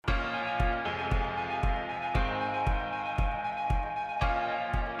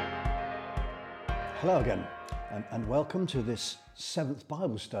Hello again, and welcome to this 7th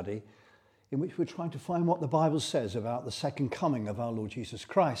Bible study in which we're trying to find what the Bible says about the second coming of our Lord Jesus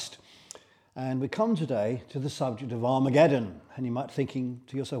Christ. And we come today to the subject of Armageddon. And you might be thinking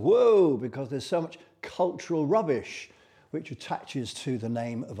to yourself, whoa, because there's so much cultural rubbish which attaches to the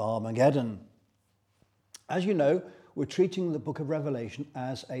name of Armageddon. As you know, we're treating the book of Revelation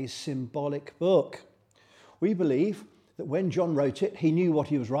as a symbolic book. We believe that when John wrote it, he knew what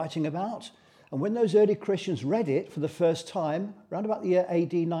he was writing about. And when those early Christians read it for the first time, around about the year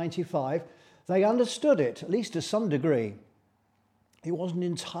AD 95, they understood it, at least to some degree. It wasn't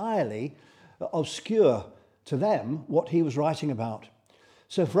entirely obscure to them what he was writing about.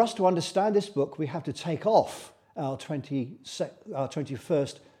 So for us to understand this book, we have to take off our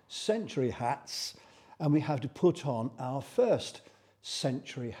 21st century hats, and we have to put on our first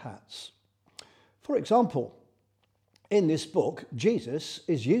century hats. For example, in this book, Jesus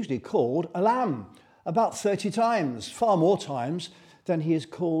is usually called a lamb about 30 times, far more times than he is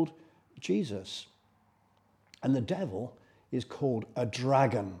called Jesus. And the devil is called a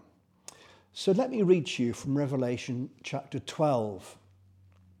dragon. So let me read to you from Revelation chapter 12.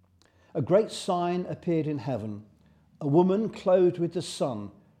 A great sign appeared in heaven, a woman clothed with the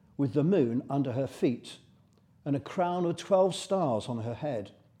sun, with the moon under her feet, and a crown of 12 stars on her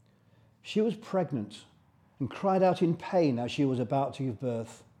head. She was pregnant and cried out in pain as she was about to give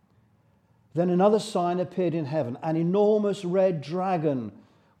birth. Then another sign appeared in heaven, an enormous red dragon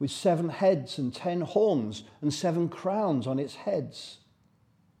with 7 heads and 10 horns and 7 crowns on its heads.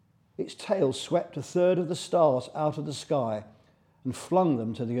 Its tail swept a third of the stars out of the sky and flung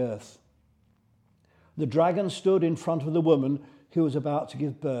them to the earth. The dragon stood in front of the woman who was about to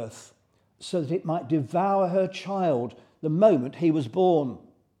give birth, so that it might devour her child the moment he was born.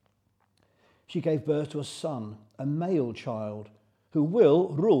 She gave birth to a son, a male child, who will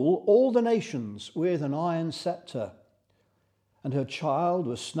rule all the nations with an iron scepter. And her child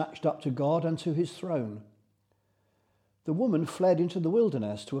was snatched up to God and to his throne. The woman fled into the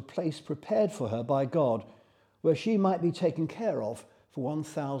wilderness to a place prepared for her by God, where she might be taken care of for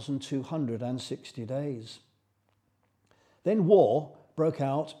 1,260 days. Then war broke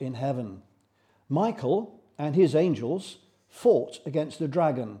out in heaven. Michael and his angels fought against the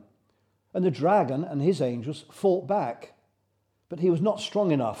dragon, and the dragon and his angels fought back. But he was not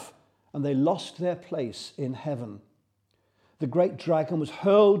strong enough, and they lost their place in heaven. The great dragon was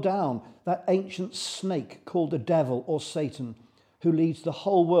hurled down, that ancient snake called the devil or Satan, who leads the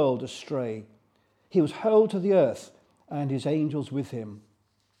whole world astray. He was hurled to the earth, and his angels with him.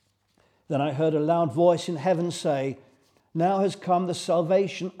 Then I heard a loud voice in heaven say, "Now has come the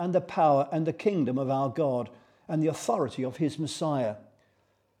salvation and the power and the kingdom of our God, and the authority of his Messiah.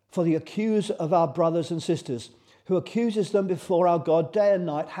 For the accuser of our brothers and sisters, who accuses them before our God day and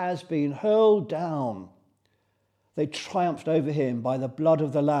night, has been hurled down. They triumphed over him by the blood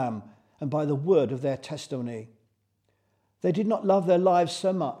of the Lamb and by the word of their testimony. They did not love their lives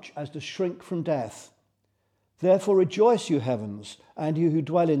so much as to shrink from death. Therefore rejoice, you heavens, and you who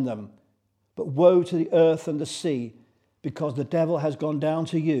dwell in them. But woe to the earth and the sea, because the devil has gone down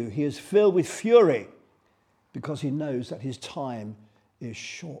to you. He is filled with fury, because he knows that his time is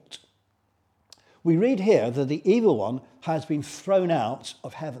short." We read here that the evil one has been thrown out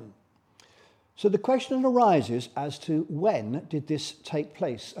of heaven. So the question arises as to when did this take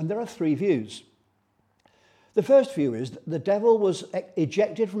place? And there are 3 views. The first view is that the devil was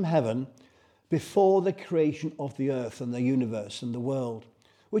ejected from heaven before the creation of the earth and the universe and the world,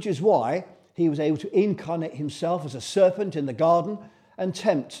 which is why he was able to incarnate himself as a serpent in the garden and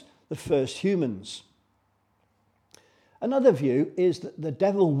tempt the first humans. Another view is that the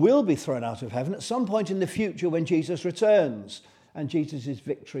devil will be thrown out of heaven at some point in the future when Jesus returns and Jesus'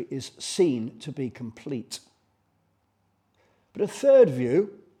 victory is seen to be complete. But a third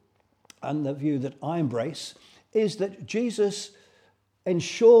view, and the view that I embrace, is that Jesus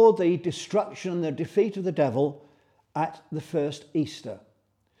ensured the destruction and the defeat of the devil at the first Easter.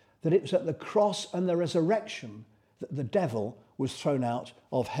 That it was at the cross and the resurrection that the devil was thrown out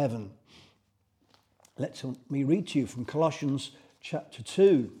of heaven. Let me read to you from Colossians chapter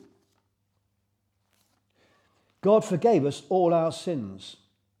 2. God forgave us all our sins,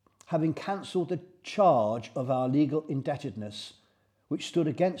 having cancelled the charge of our legal indebtedness, which stood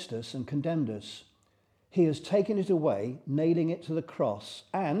against us and condemned us. He has taken it away, nailing it to the cross,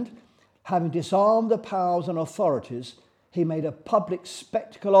 and, having disarmed the powers and authorities, he made a public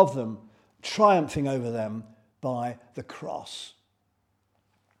spectacle of them, triumphing over them by the cross.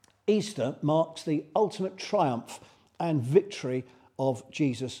 Easter marks the ultimate triumph and victory of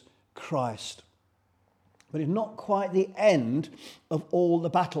Jesus Christ. but it's not quite the end of all the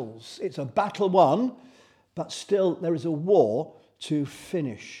battles. It's a battle won, but still there is a war to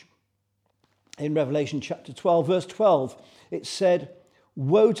finish. In Revelation chapter 12, verse 12, it said,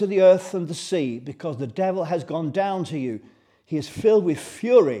 "Woe to the earth and the sea, because the devil has gone down to you. He is filled with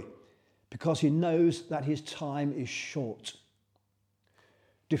fury, because he knows that his time is short."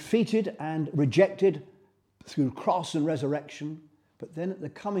 Defeated and rejected through cross and resurrection, but then at the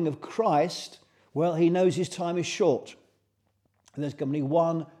coming of Christ, well, he knows his time is short. And there's going to be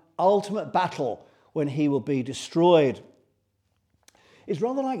one ultimate battle when he will be destroyed. It's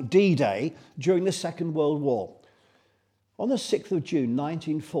rather like D-Day during the Second World War. On the 6th of June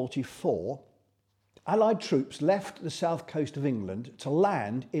 1944, Allied troops left the south coast of England to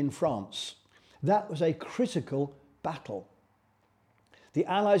land in France. That was a critical battle. The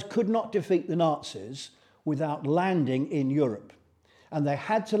Allies could not defeat the Nazis without landing in Europe, and they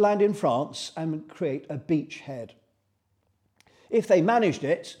had to land in France and create a beachhead. If they managed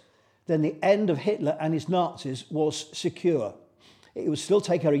it, then the end of Hitler and his Nazis was secure. It would still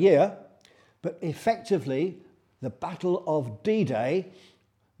take a year, but effectively the Battle of D-Day,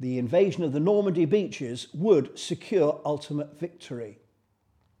 the invasion of the Normandy beaches, would secure ultimate victory.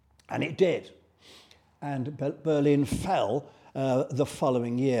 And it did. And Berlin fell the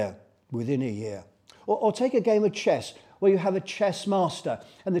following year, within a year. Or take a game of chess where you have a chess master,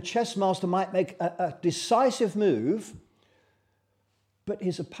 and the chess master might make a decisive move, but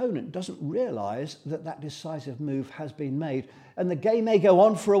his opponent doesn't realise that that decisive move has been made. And the game may go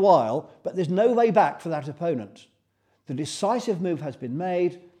on for a while, but there's no way back for that opponent. The decisive move has been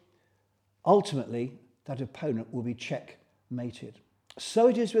made. Ultimately, that opponent will be checkmated. So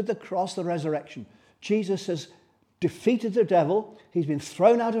it is with the cross, the resurrection. Jesus has defeated the devil. He's been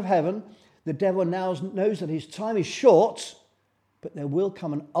thrown out of heaven. The devil now knows that his time is short, but there will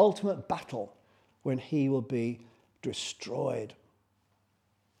come an ultimate battle when he will be destroyed.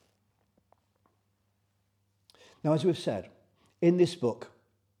 Now, as we've said, in this book,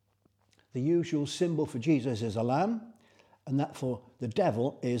 the usual symbol for Jesus is a lamb, and that for the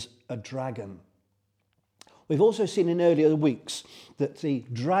devil is a dragon. We've also seen in earlier weeks that the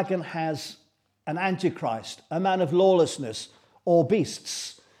dragon has an antichrist, a man of lawlessness, or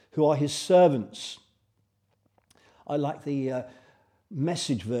beasts who are his servants. I like the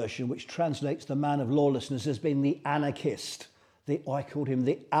Message version, which translates the man of lawlessness as being the anarchist. I called him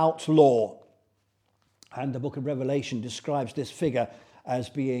the outlaw. And the book of Revelation describes this figure as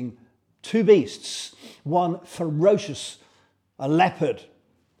being two beasts, one ferocious, a leopard,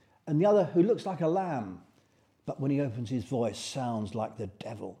 and the other who looks like a lamb, but when he opens his voice sounds like the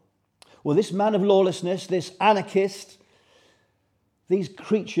devil. Well, this man of lawlessness, this anarchist, these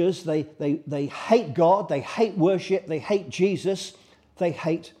creatures, they hate God, they hate worship, they hate Jesus, they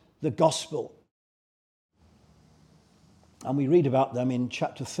hate the gospel. And we read about them in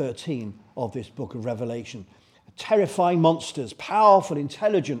chapter 13 of this book of Revelation. Terrifying monsters, powerful,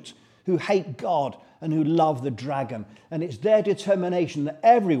 intelligent, who hate God and who love the dragon. And it's their determination that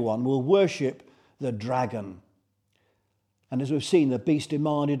everyone will worship the dragon. And as we've seen, the beast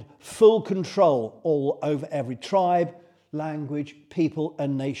demanded full control all over every tribe, language, people,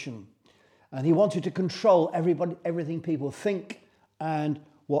 and nation. And he wanted to control everything people think and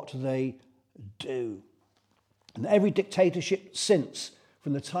what they do. And every dictatorship since,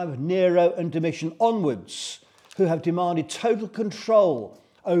 from the time of Nero and Domitian onwards, who have demanded total control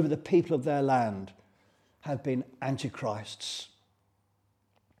over the people of their land, have been antichrists.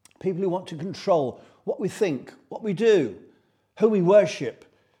 People who want to control what we think, what we do, who we worship,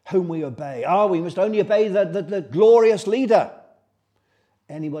 whom we obey. We must only obey the glorious leader.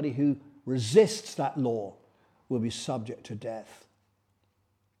 Anybody who resists that law will be subject to death.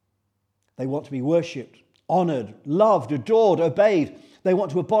 They want to be worshipped, honoured, loved, adored, obeyed. They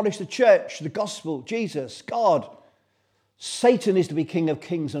want to abolish the church, the gospel, Jesus, God. Satan is to be King of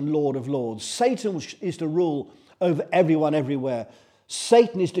kings and Lord of lords. Satan is to rule over everyone, everywhere.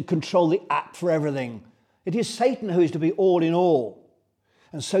 Satan is to control the app for everything. It is Satan who is to be all in all.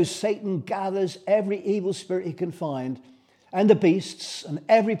 And so Satan gathers every evil spirit he can find, and the beasts, and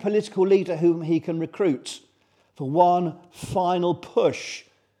every political leader whom he can recruit, for one final push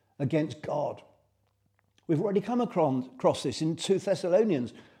against God. We've already come across this in 2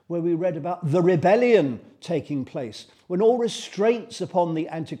 Thessalonians, where we read about the rebellion taking place, when all restraints upon the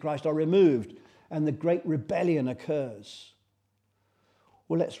Antichrist are removed and the great rebellion occurs.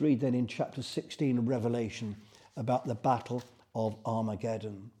 Well, let's read then in chapter 16 of Revelation about the battle of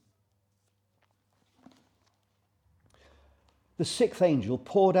Armageddon. The sixth angel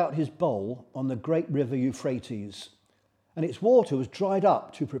poured out his bowl on the great river Euphrates, and its water was dried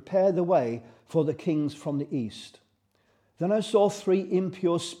up to prepare the way for the kings from the east. Then I saw 3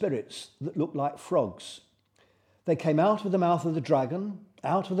 impure spirits that looked like frogs. They came out of the mouth of the dragon,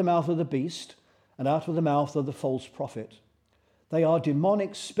 out of the mouth of the beast, and out of the mouth of the false prophet. They are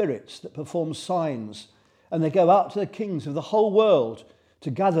demonic spirits that perform signs, and they go out to the kings of the whole world to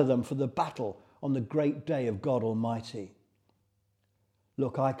gather them for the battle on the great day of God Almighty.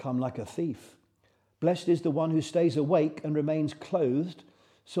 Look, I come like a thief. Blessed is the one who stays awake and remains clothed,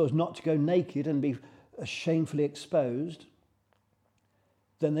 so as not to go naked and be shamefully exposed.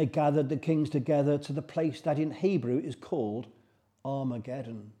 Then they gathered the kings together to the place that in Hebrew is called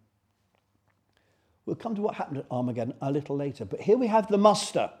Armageddon. We'll come to what happened at Armageddon a little later, but here we have the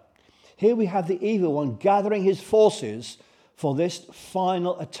muster. Here we have the evil one gathering his forces for this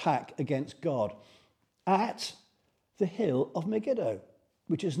final attack against God at the hill of Megiddo,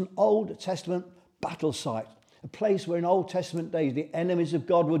 which is an Old Testament battle site, a place where in Old Testament days the enemies of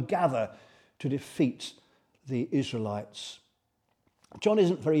God would gather to defeat the Israelites. John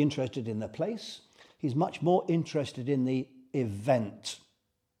isn't very interested in the place. He's much more interested in the event.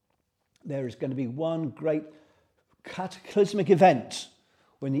 There is going to be one great cataclysmic event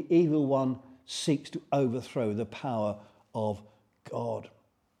when the evil one seeks to overthrow the power of God.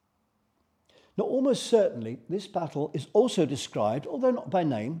 Now, almost certainly, this battle is also described, although not by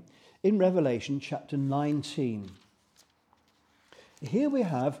name, in Revelation chapter 19. Here we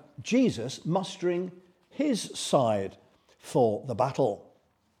have Jesus mustering his side for the battle.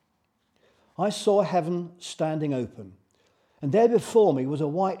 I saw heaven standing open, and there before me was a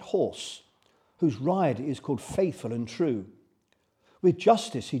white horse, whose rider is called Faithful and True. With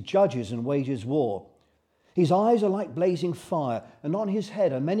justice he judges and wages war. His eyes are like blazing fire, and on his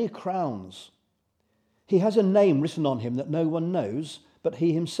head are many crowns. He has a name written on him that no one knows but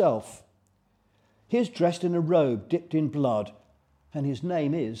he himself. He is dressed in a robe dipped in blood, and his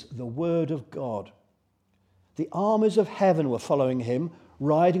name is the Word of God. The armies of heaven were following him,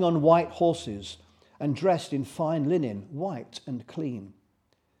 riding on white horses and dressed in fine linen, white and clean.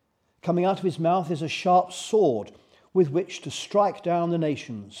 Coming out of his mouth is a sharp sword with which to strike down the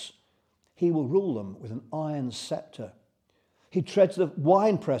nations. He will rule them with an iron scepter. He treads the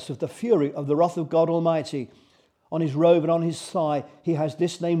winepress of the fury of the wrath of God Almighty. On his robe and on his thigh he has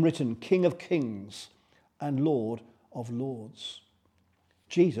this name written, King of Kings and Lord of Lords.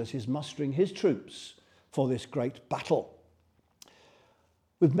 Jesus is mustering his troops for this great battle.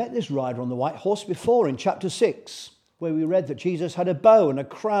 We've met this rider on the white horse before in chapter 6, where we read that Jesus had a bow and a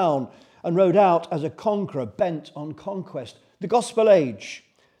crown and rode out as a conqueror bent on conquest. The gospel age,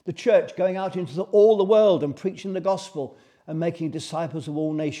 the church going out into all the world and preaching the gospel and making disciples of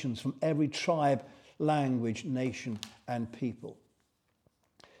all nations from every tribe, language, nation, and people.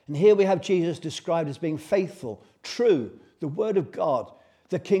 And here we have Jesus described as being faithful, true, the Word of God,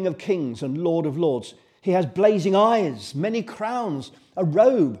 the King of Kings and Lord of Lords. He has blazing eyes, many crowns, a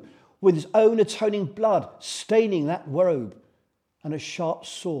robe with his own atoning blood staining that robe, and a sharp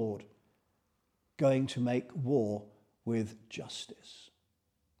sword going to make war with justice.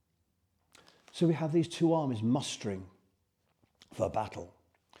 So we have these two armies mustering for battle.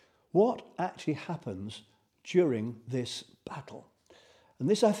 What actually happens during this battle? And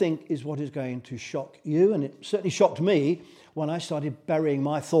this, I think, is what is going to shock you, and it certainly shocked me when I started burying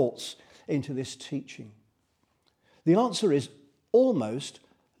my thoughts into this teaching. The answer is almost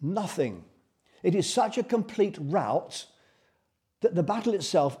nothing. It is such a complete rout that the battle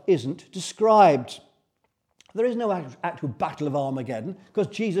itself isn't described. There is no actual battle of Armageddon because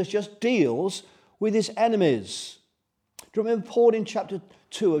Jesus just deals with his enemies. Do you remember Paul in chapter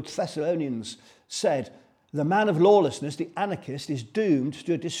 2 of Thessalonians said, the man of lawlessness, the anarchist, is doomed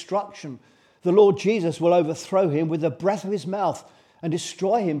to destruction. The Lord Jesus will overthrow him with the breath of his mouth and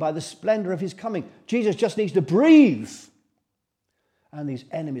destroy him by the splendor of his coming. Jesus just needs to breathe, and these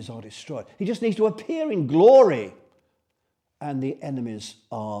enemies are destroyed. He just needs to appear in glory, and the enemies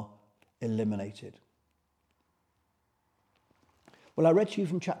are eliminated. Well, I read to you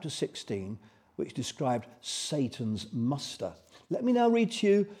from chapter 16, which described Satan's muster. Let me now read to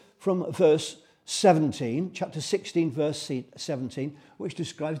you from verse 17, chapter 16, verse 17, which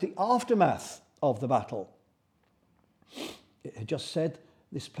describes the aftermath of the battle. It had just said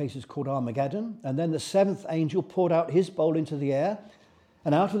this place is called Armageddon, and then the seventh angel poured out his bowl into the air,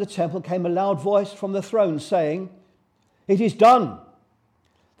 and out of the temple came a loud voice from the throne saying, "It is done."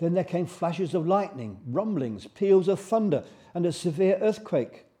 Then there came flashes of lightning, rumblings, peals of thunder, and a severe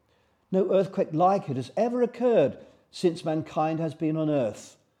earthquake. No earthquake like it has ever occurred since mankind has been on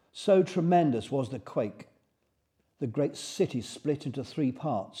earth. So tremendous was the quake. The great city split into 3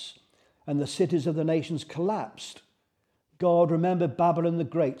 parts, and the cities of the nations collapsed. God remembered Babylon the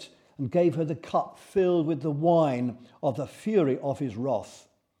Great and gave her the cup filled with the wine of the fury of his wrath.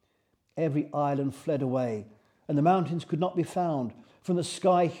 Every island fled away, and the mountains could not be found. From the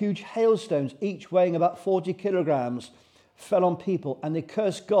sky, huge hailstones, each weighing about 40 kilograms, fell on people, and they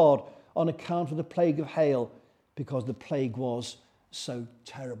cursed God on account of the plague of hail, because the plague was so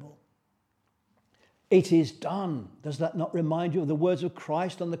terrible. It is done. Does that not remind you of the words of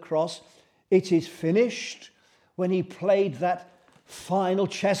Christ on the cross? It is finished, when he played that final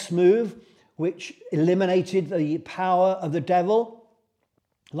chess move which eliminated the power of the devil,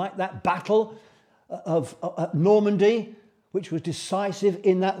 like that battle of Normandy, which was decisive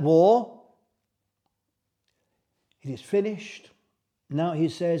in that war. It is finished. Now he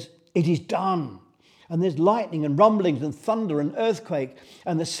says, it is done. And there's lightning and rumblings and thunder and earthquake,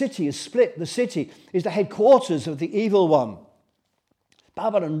 and the city is split. The city is the headquarters of the evil one.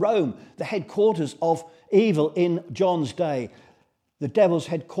 Babylon, Rome, the headquarters of evil in John's day. The devil's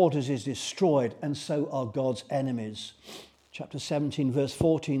headquarters is destroyed, and so are God's enemies. Chapter 17, verse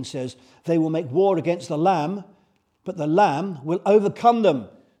 14 says, they will make war against the Lamb, but the Lamb will overcome them,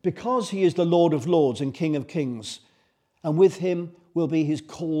 because he is the Lord of lords and King of kings. And with him will be his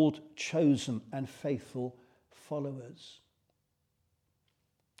called, chosen, and faithful followers.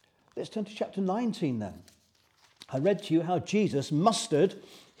 Let's turn to chapter 19 then. I read to you how Jesus mustered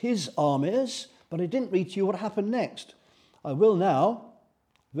his armies, but I didn't read to you what happened next. I will now.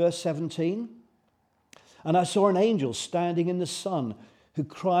 Verse 17. And I saw an angel standing in the sun, who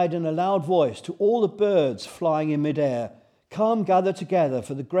cried in a loud voice to all the birds flying in midair, come, gather together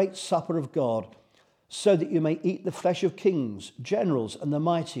for the great supper of God, so that you may eat the flesh of kings, generals, and the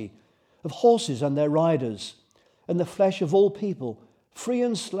mighty, of horses and their riders, and the flesh of all people, free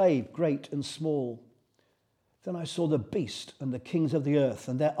and slave, great and small. Then I saw the beast and the kings of the earth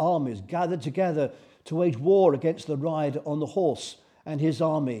and their armies gathered together to wage war against the rider on the horse and his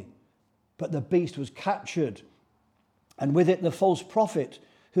army. But the beast was captured, and with it the false prophet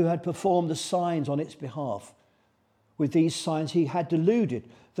who had performed the signs on its behalf. With these signs he had deluded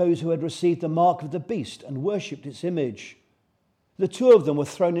those who had received the mark of the beast and worshipped its image. The two of them were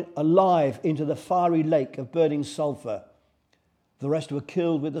thrown alive into the fiery lake of burning sulfur. The rest were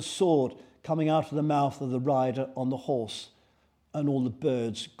killed with the sword coming out of the mouth of the rider on the horse, and all the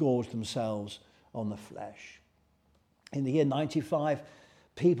birds gorged themselves on the flesh. In the year 95,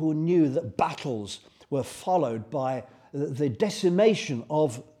 people knew that battles were followed by the decimation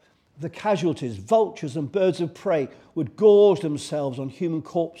of the casualties. Vultures and birds of prey would gorge themselves on human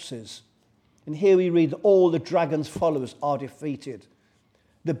corpses. And here we read that all the dragon's followers are defeated.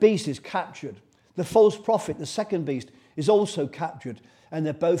 The beast is captured. The false prophet, the second beast, is also captured, and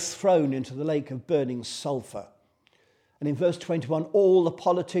they're both thrown into the lake of burning sulfur. And in verse 21, all the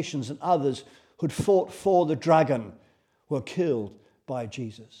politicians and others who'd fought for the dragon were killed by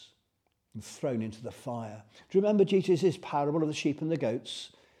Jesus and thrown into the fire. Do you remember Jesus' parable of the sheep and the goats?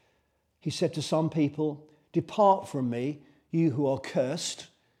 He said to some people, depart from me, you who are cursed,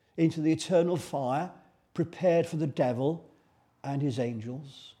 into the eternal fire prepared for the devil and his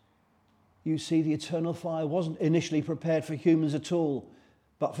angels. You see, the eternal fire wasn't initially prepared for humans at all,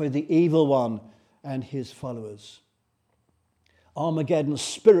 but for the evil one and his followers. Armageddon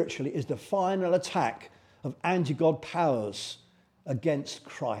spiritually is the final attack of anti-God powers against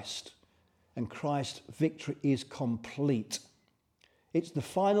Christ. And Christ's victory is complete. It's the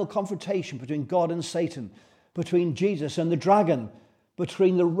final confrontation between God and Satan, between Jesus and the dragon,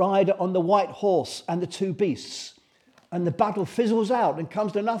 between the rider on the white horse and the two beasts. And the battle fizzles out and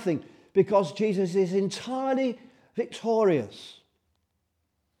comes to nothing because Jesus is entirely victorious.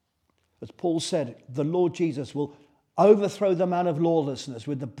 As Paul said, the Lord Jesus will overthrow the man of lawlessness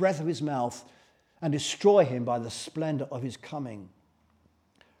with the breath of his mouth and destroy him by the splendor of his coming.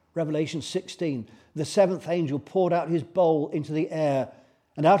 Revelation 16, the seventh angel poured out his bowl into the air,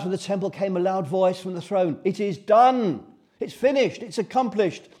 and out of the temple came a loud voice from the throne. It is done. It's finished. It's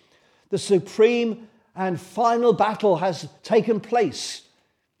accomplished. The supreme and final battle has taken place,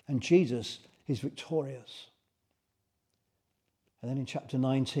 and Jesus is victorious. And then in chapter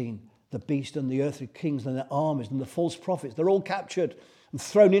 19, the beast and the earthly kings and their armies and the false prophets, they're all captured and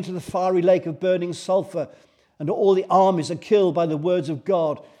thrown into the fiery lake of burning sulfur, and all the armies are killed by the words of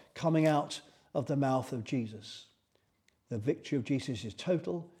God coming out of the mouth of Jesus. The victory of Jesus is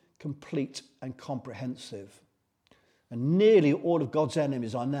total, complete, and comprehensive. And nearly all of God's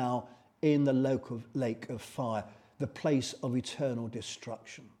enemies are now in the lake of fire, the place of eternal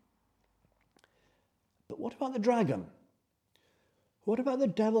destruction. But what about the dragon? What about the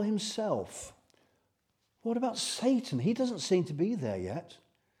devil himself? What about Satan? He doesn't seem to be there yet.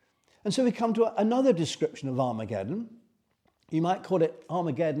 And so we come to another description of Armageddon. You might call it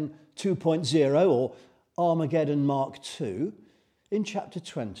Armageddon 2.0 or Armageddon Mark II in chapter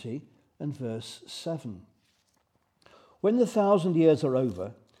 20 and verse 7. When the 1,000 years are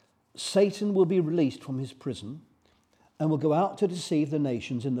over, Satan will be released from his prison and will go out to deceive the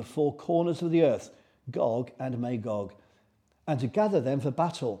nations in the four corners of the earth, Gog and Magog, and to gather them for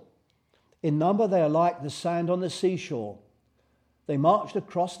battle. In number they are like the sand on the seashore. They marched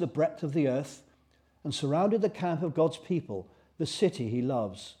across the breadth of the earth and surrounded the camp of God's people, the city he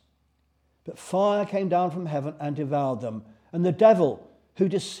loves. But fire came down from heaven and devoured them, and the devil who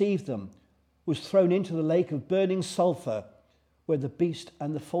deceived them was thrown into the lake of burning sulfur, where the beast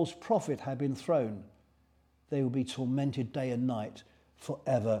and the false prophet had been thrown. They will be tormented day and night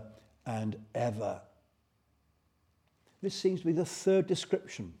forever and ever. This seems to be the third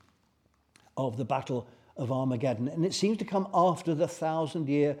description of the Battle of Armageddon, and it seems to come after the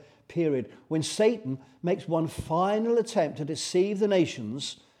 1,000-year period when Satan makes one final attempt to deceive the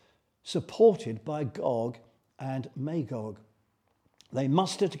nations, supported by Gog and Magog. They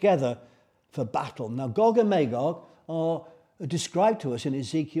muster together for battle. Now, Gog and Magog are described to us in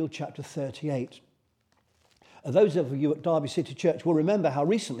Ezekiel chapter 38. Those of you at Derby City Church will remember how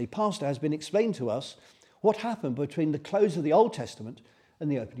recently Pastor has been explained to us what happened between the close of the Old Testament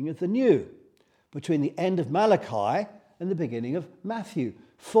and the opening of the New, between the end of Malachi and the beginning of Matthew.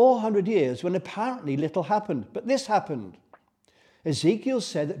 400 years when apparently little happened, but this happened. Ezekiel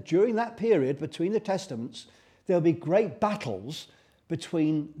said that during that period between the Testaments, there will be great battles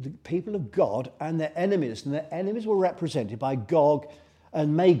between the people of God and their enemies, and their enemies were represented by Gog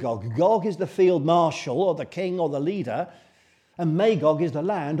and Magog. Gog is the field marshal or the king or the leader, and Magog is the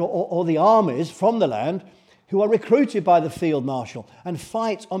land or the armies from the land who are recruited by the field marshal and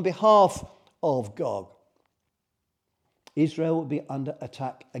fight on behalf of Gog. Israel will be under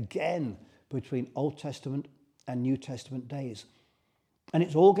attack again between Old Testament and New Testament days. And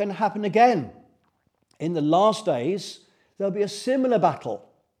it's all going to happen again. In the last days, there'll be a similar battle.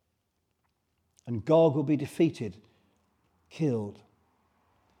 And Gog will be defeated, killed.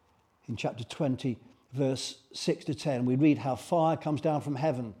 In chapter 20, verse 6 to 10, we read how fire comes down from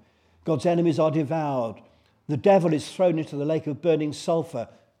heaven. God's enemies are devoured. The devil is thrown into the lake of burning sulfur.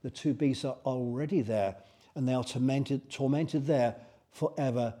 The two beasts are already there, and they are tormented there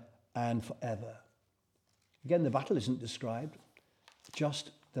forever and forever. Again, the battle isn't described,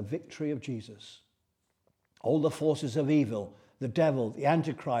 just the victory of Jesus. All the forces of evil, the devil, the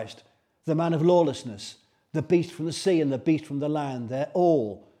Antichrist, the man of lawlessness, the beast from the sea and the beast from the land, they're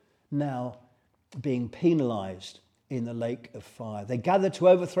all now being penalized in the lake of fire. They gathered to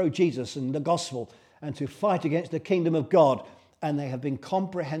overthrow Jesus and the gospel and to fight against the kingdom of God, and they have been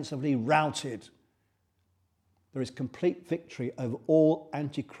comprehensively routed. There is complete victory over all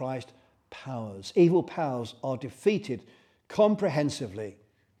Antichrist powers. Evil powers are defeated comprehensively.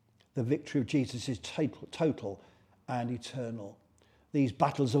 The victory of Jesus is total and eternal. These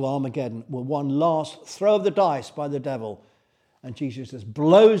battles of Armageddon were one last throw of the dice by the devil, and Jesus just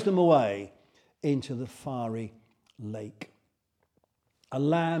blows them away into the fiery lake. A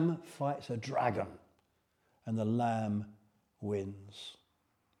lamb fights a dragon, and the lamb wins.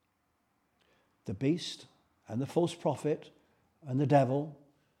 The beast and the false prophet and the devil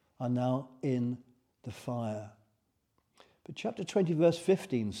are now in the fire. But chapter 20 verse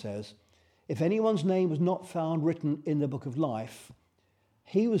 15 says, if anyone's name was not found written in the book of life,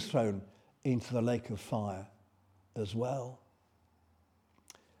 he was thrown into the lake of fire as well.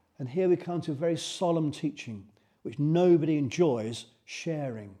 And here we come to a very solemn teaching which nobody enjoys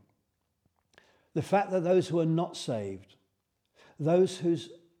sharing. The fact that those who are not saved, those who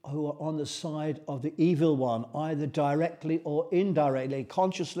are on the side of the evil one, either directly or indirectly,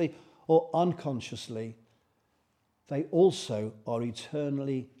 consciously or unconsciously, they also are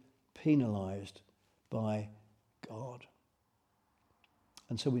eternally penalized by God.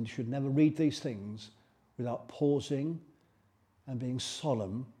 And so we should never read these things without pausing and being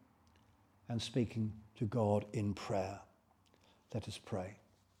solemn and speaking to God in prayer. Let us pray.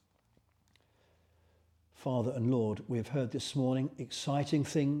 Father and Lord, we have heard this morning exciting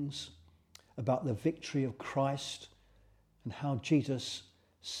things about the victory of Christ and how Jesus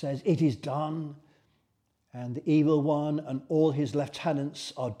says it is done, and the evil one and all his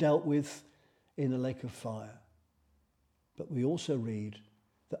lieutenants are dealt with in the lake of fire. But we also read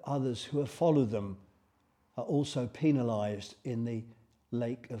that others who have followed them are also penalized in the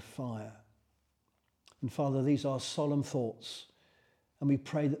lake of fire. And Father, these are solemn thoughts, and we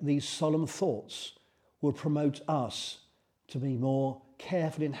pray that these solemn thoughts will promote us to be more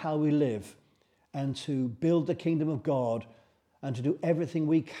careful in how we live and to build the kingdom of God and to do everything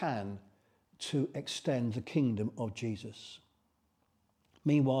we can to extend the kingdom of Jesus.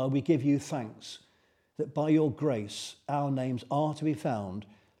 Meanwhile, we give you thanks that by your grace our names are to be found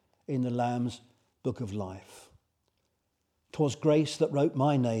in the Lamb's book of life. 'Twas grace that wrote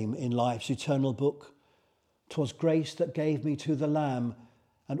my name in life's eternal book. 'Twas grace that gave me to the Lamb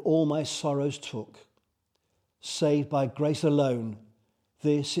and all my sorrows took. Saved by grace alone,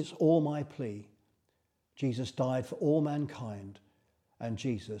 this is all my plea. Jesus died for all mankind, and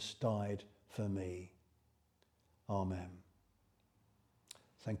Jesus died for me. Amen.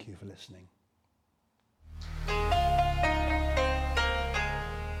 Thank you for listening.